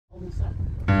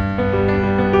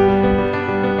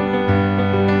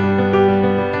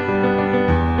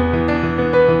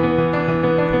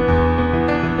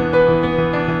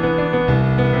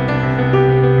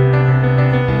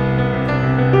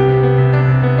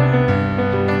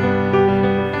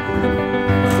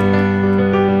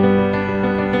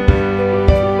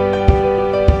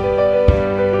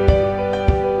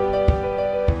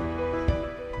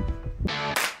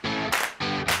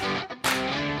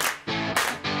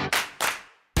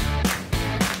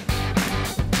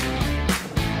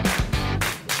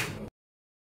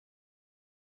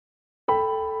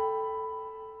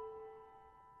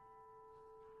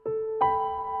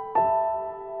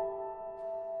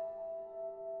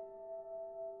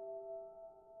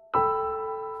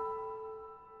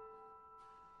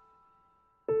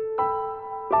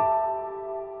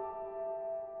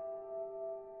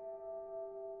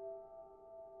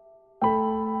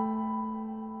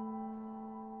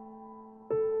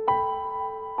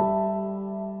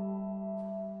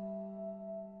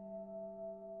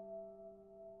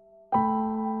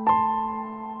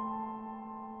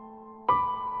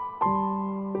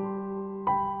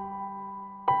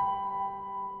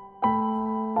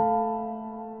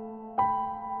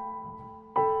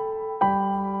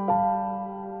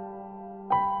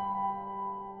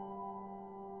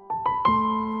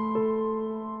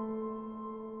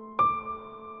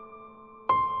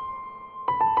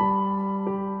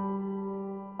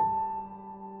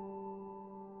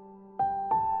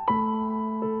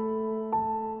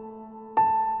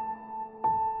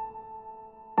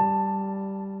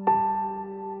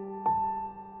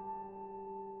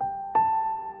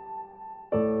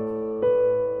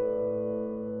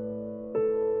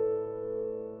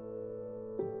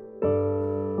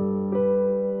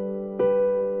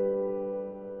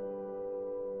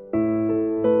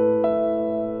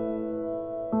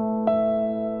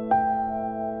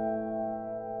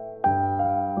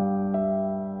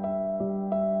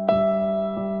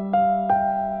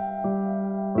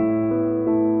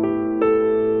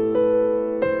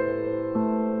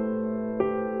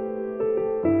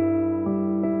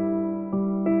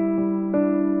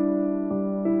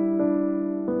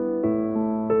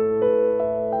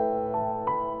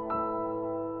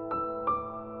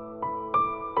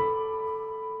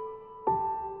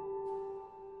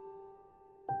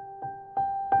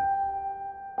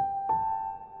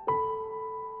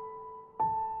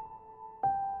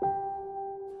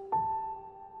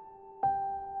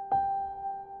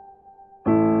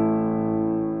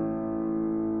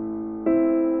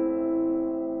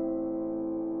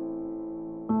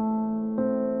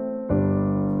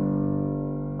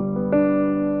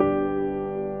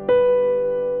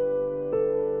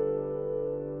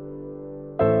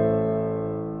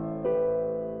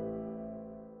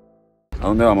¿A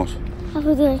dónde vamos? A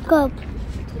Futurescope.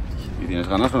 ¿Y tienes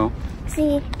ganas o no?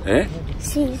 Sí. ¿Eh?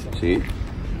 Sí. ¿Sí?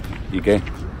 ¿Y qué?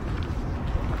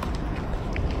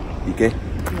 ¿Y qué?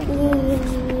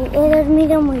 Y he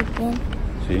dormido muy bien.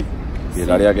 Sí. ¿Y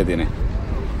el área que tiene?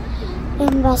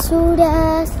 En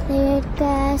basuras,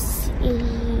 cercas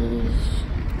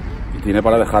y... Y tiene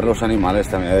para dejar los animales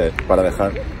también,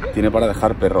 tiene para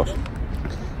dejar perros.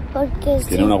 Porque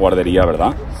Tiene una guardería,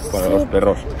 ¿verdad? Para Sí. los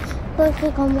perros. Porque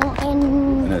como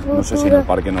No sé si en el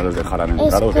parque no les dejarán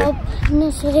entrar o qué.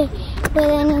 no se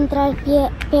pueden entrar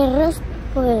perros,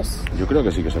 pues... Yo creo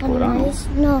que sí que se podrá, ¿no?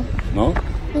 No, ¿No?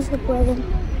 no se pueden.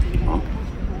 ¿No?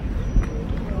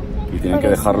 ¿Y tienen Por que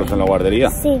eso. dejarlos en la guardería?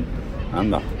 Sí.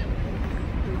 Anda.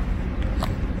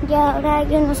 Y ahora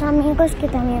hay unos amigos que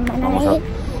también van Vamos a ir,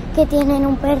 que tienen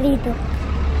un perrito.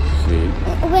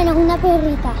 Sí. Bueno, una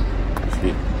perrita.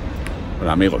 Sí.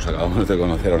 Bueno, amigos, acabamos de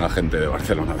conocer a una gente de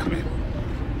Barcelona también.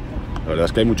 La verdad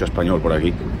es que hay mucho español por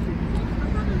aquí.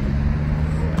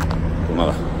 Pues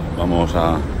nada, vamos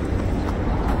a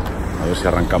ver si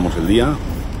arrancamos el día.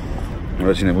 A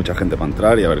ver si no hay mucha gente para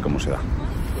entrar y a ver cómo se da.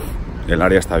 El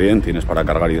área está bien, tienes para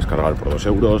cargar y descargar por 2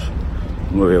 euros,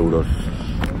 9 euros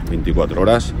 24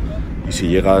 horas. Y si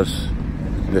llegas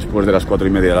después de las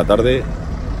 4:30 de la tarde,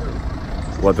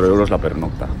 4 euros la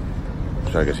pernocta.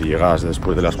 O sea que si llegas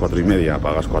después de las 4:30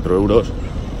 pagas 4 euros,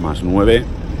 más 9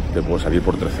 te puede salir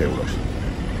por 13 euros.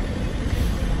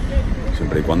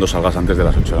 Siempre y cuando salgas antes de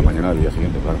las 8 de la mañana del día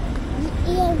siguiente, claro.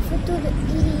 Y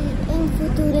en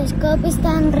Futurescope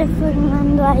están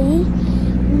reformando ahí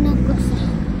una cosa.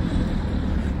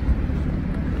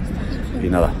 Y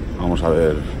nada, vamos a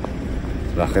ver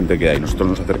la gente que hay. Nosotros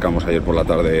nos acercamos ayer por la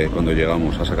tarde cuando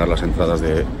llegamos a sacar las entradas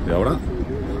de ahora.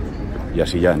 Y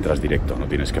así ya entras directo, no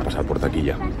tienes que pasar por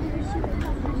taquilla.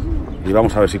 Y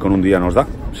vamos a ver si con un día nos da.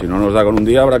 Si no nos da con un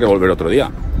día, habrá que volver otro día.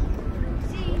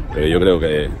 Pero yo creo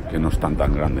que no es tan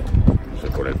grande. No sé,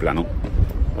 por el plano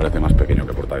parece más pequeño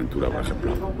que Portaventura, por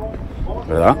ejemplo.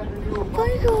 ¿Verdad?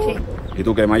 Sí. ¿Y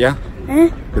tú qué, Maya?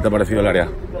 ¿Qué te ha parecido el área?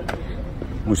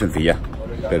 Muy sencilla,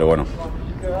 pero bueno.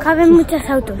 Caben muchos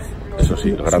autos. Eso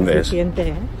sí, grande es.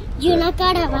 Y una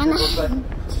caravana.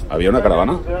 ¿Había una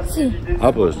caravana? Sí.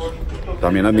 Ah, pues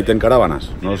también admiten caravanas,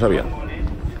 no lo sabía.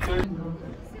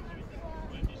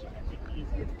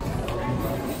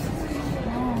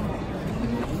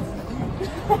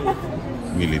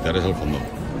 Militares al fondo.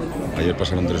 Ayer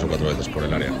pasaron 3 o 4 veces por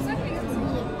el área.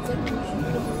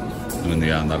 No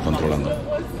vendría a andar controlando.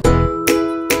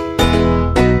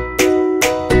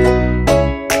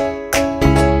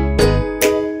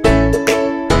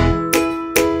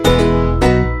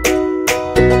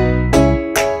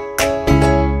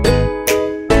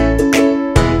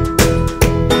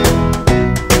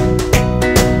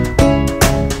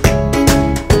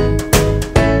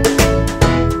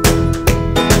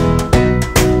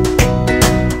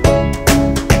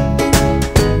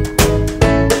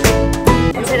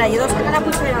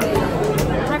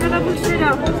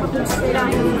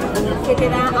 Que te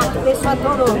da acceso a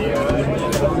todo.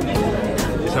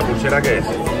 ¿Esa pulsera qué es?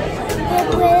 Que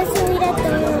puedes subir a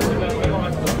todo.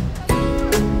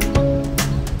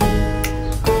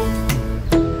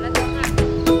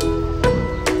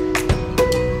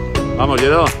 Vamos,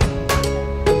 Yedo.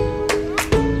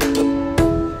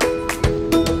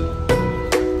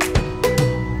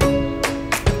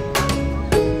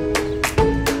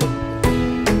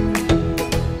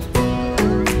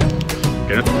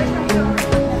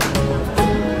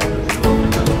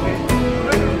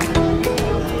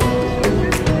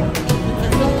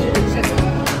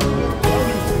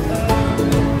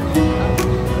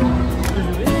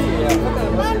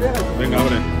 Venga,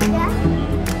 abre.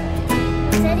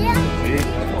 ¿En serio? Sí.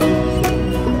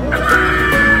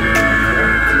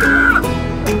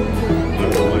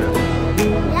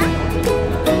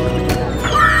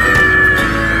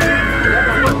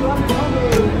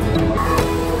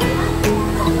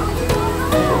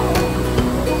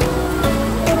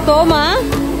 Toma.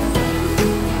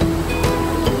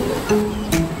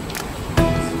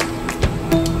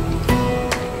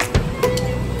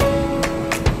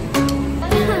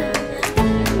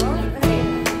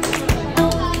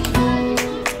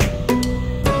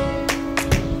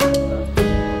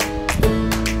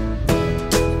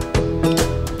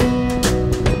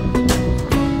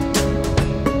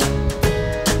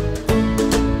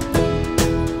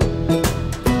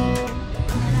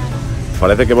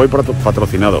 Parece que voy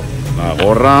patrocinado. La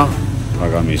gorra, la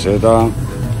camiseta,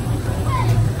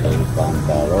 el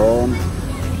pantalón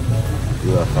y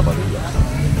las zapatillas.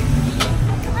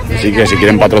 Así que si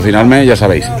quieren patrocinarme, ya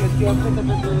sabéis.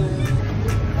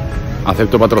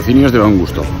 Acepto patrocinios de buen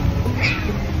gusto.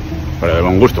 Pero de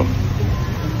buen gusto.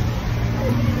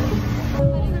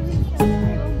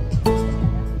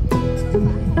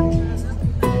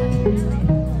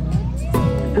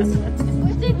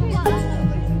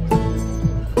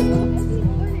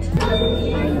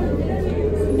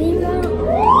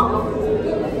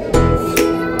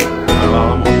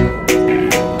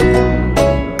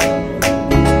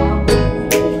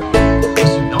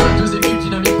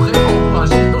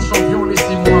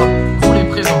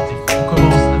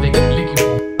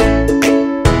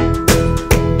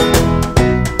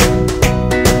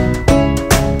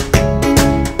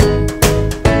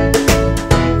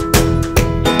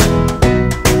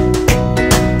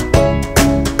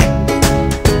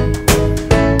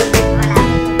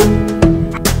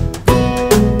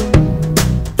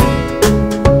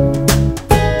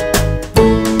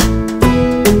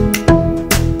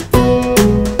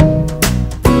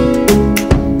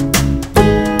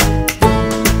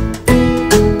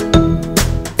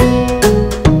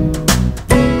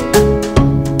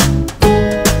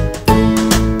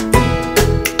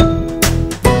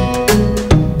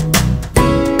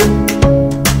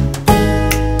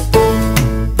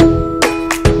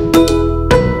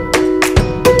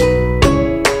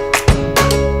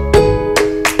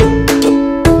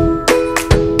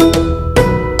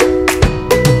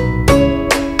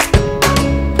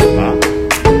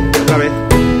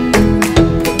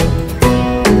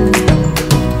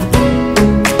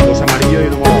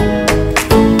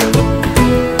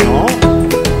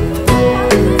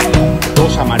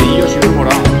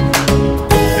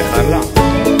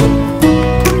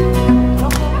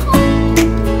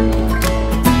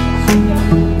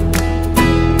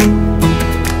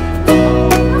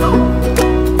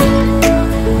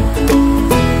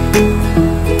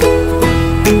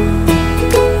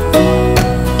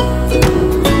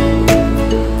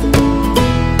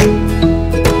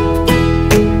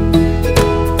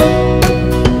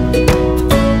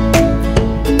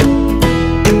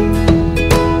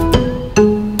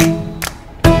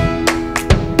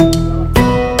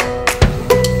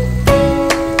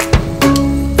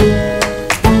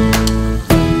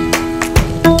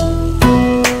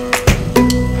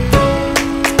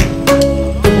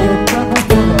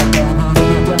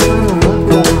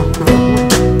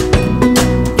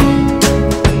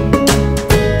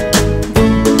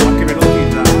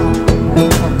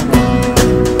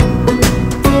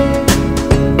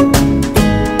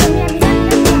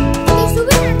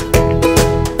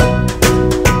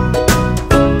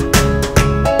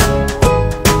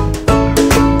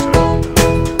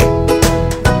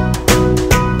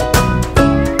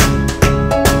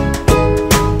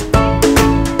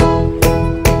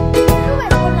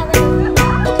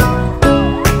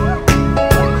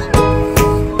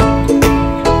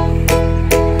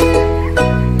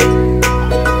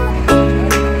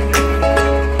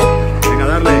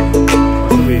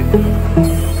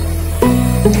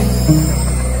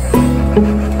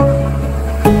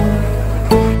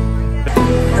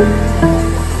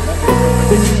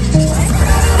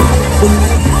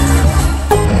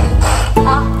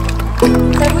 Ça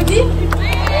vous dit? Ok,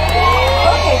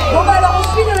 bon bah alors on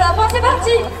suit le lapin, c'est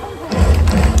parti.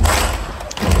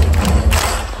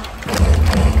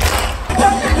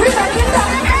 Oui, t'inquiète pas.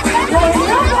 Bon,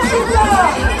 bien, t'inquiète pas.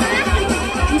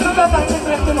 Il peut pas partir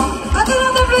correctement. Attends,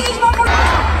 applaudissements pour le...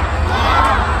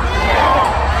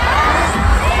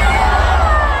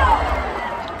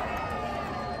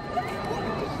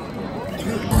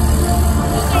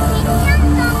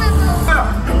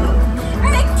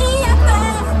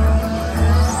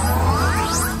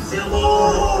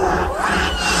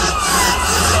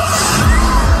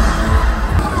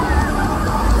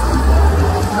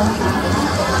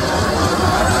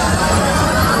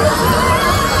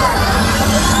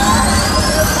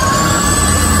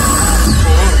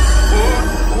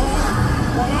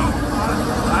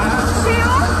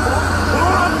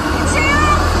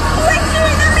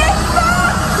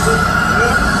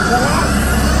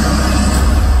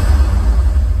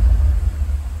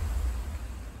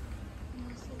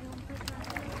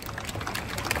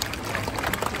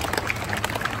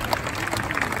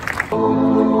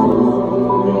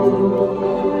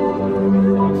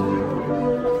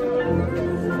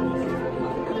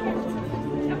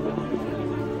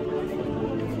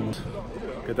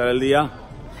 ¿Qué tal el día?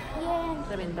 Bien.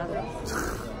 Reventado.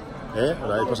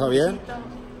 ¿Lo habéis pasado bien?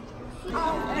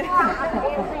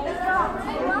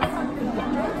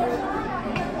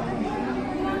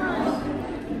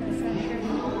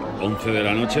 11 de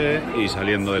la noche y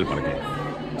saliendo del parque.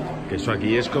 Que eso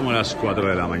aquí es como las 4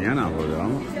 de la mañana, porque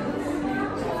vamos.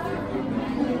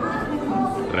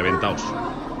 Reventaos.